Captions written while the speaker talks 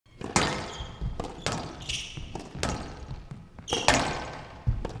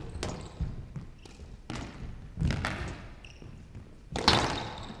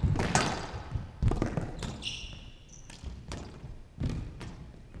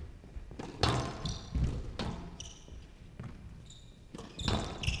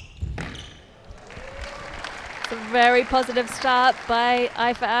Very positive start by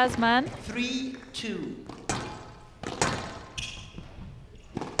Aifa Azman. 3-2.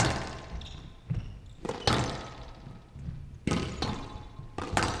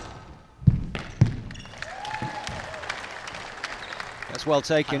 That's well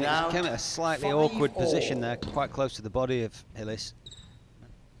taken. It came at a slightly awkward position there, quite close to the body of Gilis.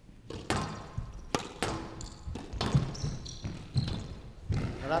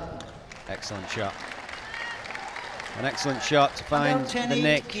 Excellent shot. An excellent shot to find the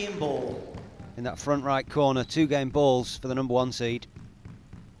nick in that front right corner. 2 game balls for the #1 seed.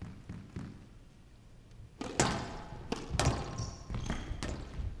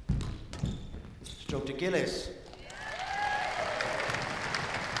 Stroke to Gilis.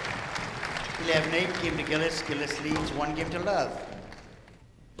 11-8 game to Gilis. Gilis leads 1 game to love.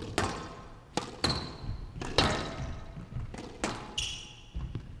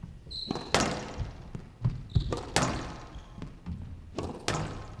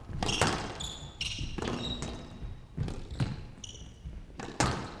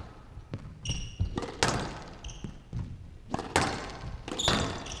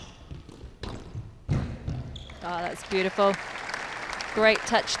 Oh, that's beautiful. Great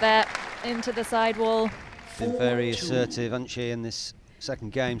touch there into the sidewall. Been very assertive, hasn't she, in this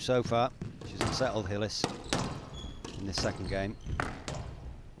second game so far? She's unsettled Gilis in this second game.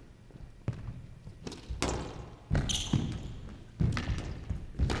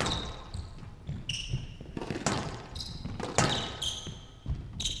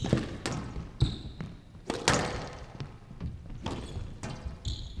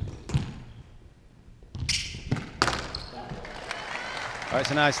 Oh, it's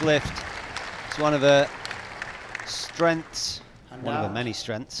a nice lift. It's one of her strengths, one of her many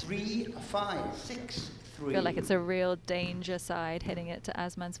strengths. 3-5-6-3. I feel like it's a real danger side hitting it to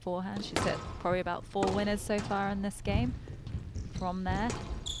Azman's forehand. She's hit probably about 4 winners so far in this game from there.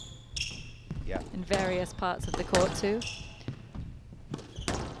 Yeah. In various parts of the court too.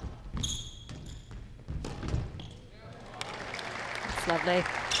 It's lovely.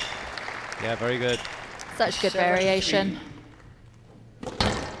 Yeah, very good. Such good variation.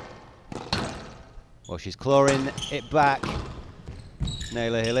 Well, she's clawing it back,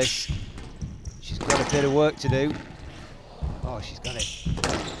 Naila Gilis. She's got a bit of work to do. Oh, she's got it.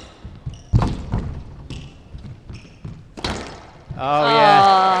 Oh,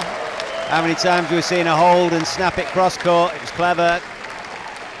 yeah. How many times have we seen her hold and snap it cross court? It was clever.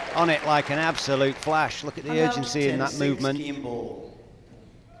 On it like an absolute flash. Look at the urgency in that movement. And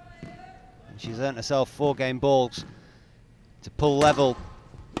she's earned herself 4 game balls to pull level.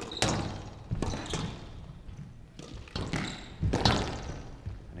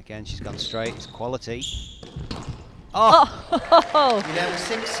 Again, she's gone straight. It's quality. Oh!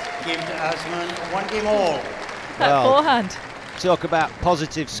 11-6 game to Azman. 1 game all. That forehand. Talk about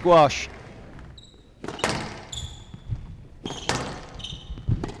positive squash.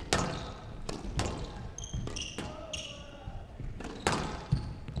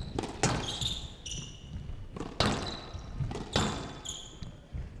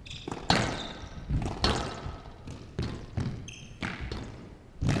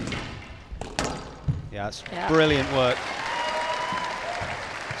 Yeah, that's brilliant work.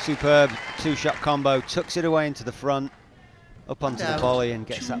 Superb 2-shot combo, tucks it away into the front, up onto the volley and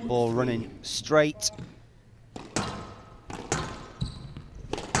gets that ball running straight.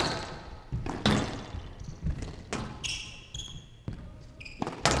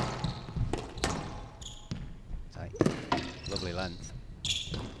 Tight. Lovely length.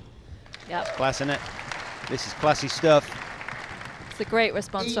 Yep. Class, isn't it? This is classy stuff. It's a great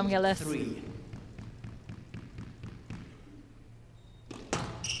response from Gilis. 3.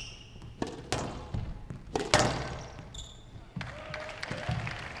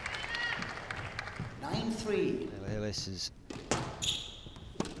 Gilis has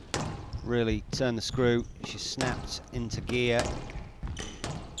really turned the screw. She's snapped into gear,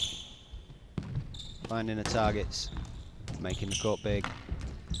 finding her targets, making the court big.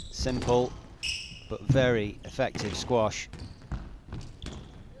 Simple, but very effective squash.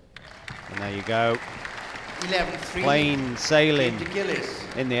 And there you go. 11-3. Plain sailing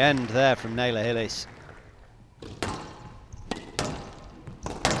in the end there from Naila Gilis.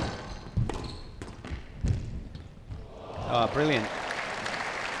 Oh, brilliant.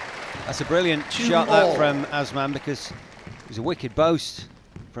 That's a brilliant shot that from Azman, because it was a wicked boast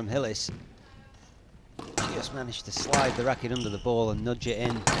from Gilis. She just managed to slide the racket under the ball and nudge it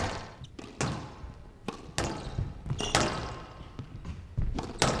in.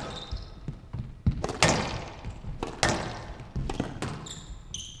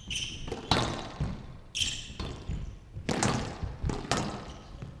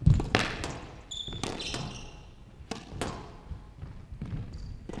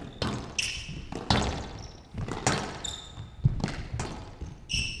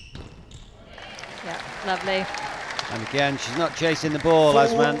 Lovely. And again, she's not chasing the ball,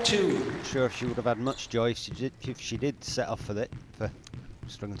 Azman. 4-2. Not sure if she would have had much joy if she did set off for it. I'm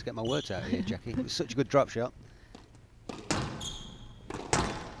struggling to get my words out here, Jackie. It was such a good drop shot.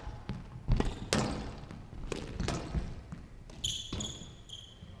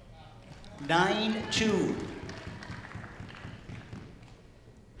 Nine, 2.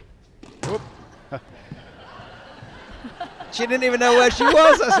 She didn't even know where she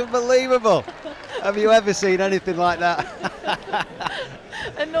was. That's unbelievable. Have you ever seen anything like that?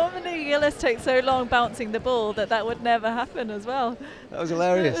 And normally Gilis takes so long bouncing the ball that would never happen as well. That was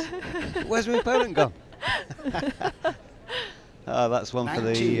hilarious. Where's my opponent gone? Oh, that's one for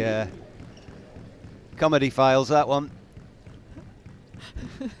the comedy files, that one.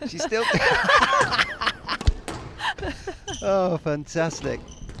 She's still... Oh, fantastic.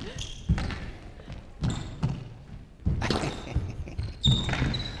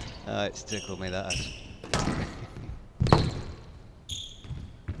 Oh, it's tickled me, that has.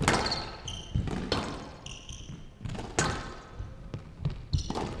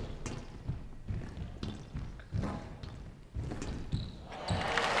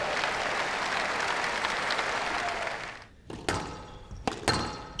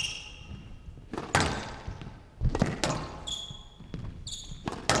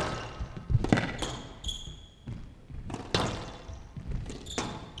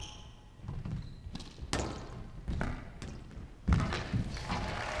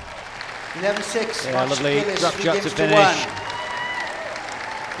 11-6. Yeah, lovely Gilis, drop shot to 3 finish.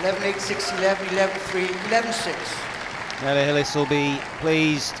 11-8, 6-11, 11-3, 11-6. Gilis will be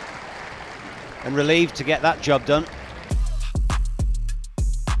pleased and relieved to get that job done.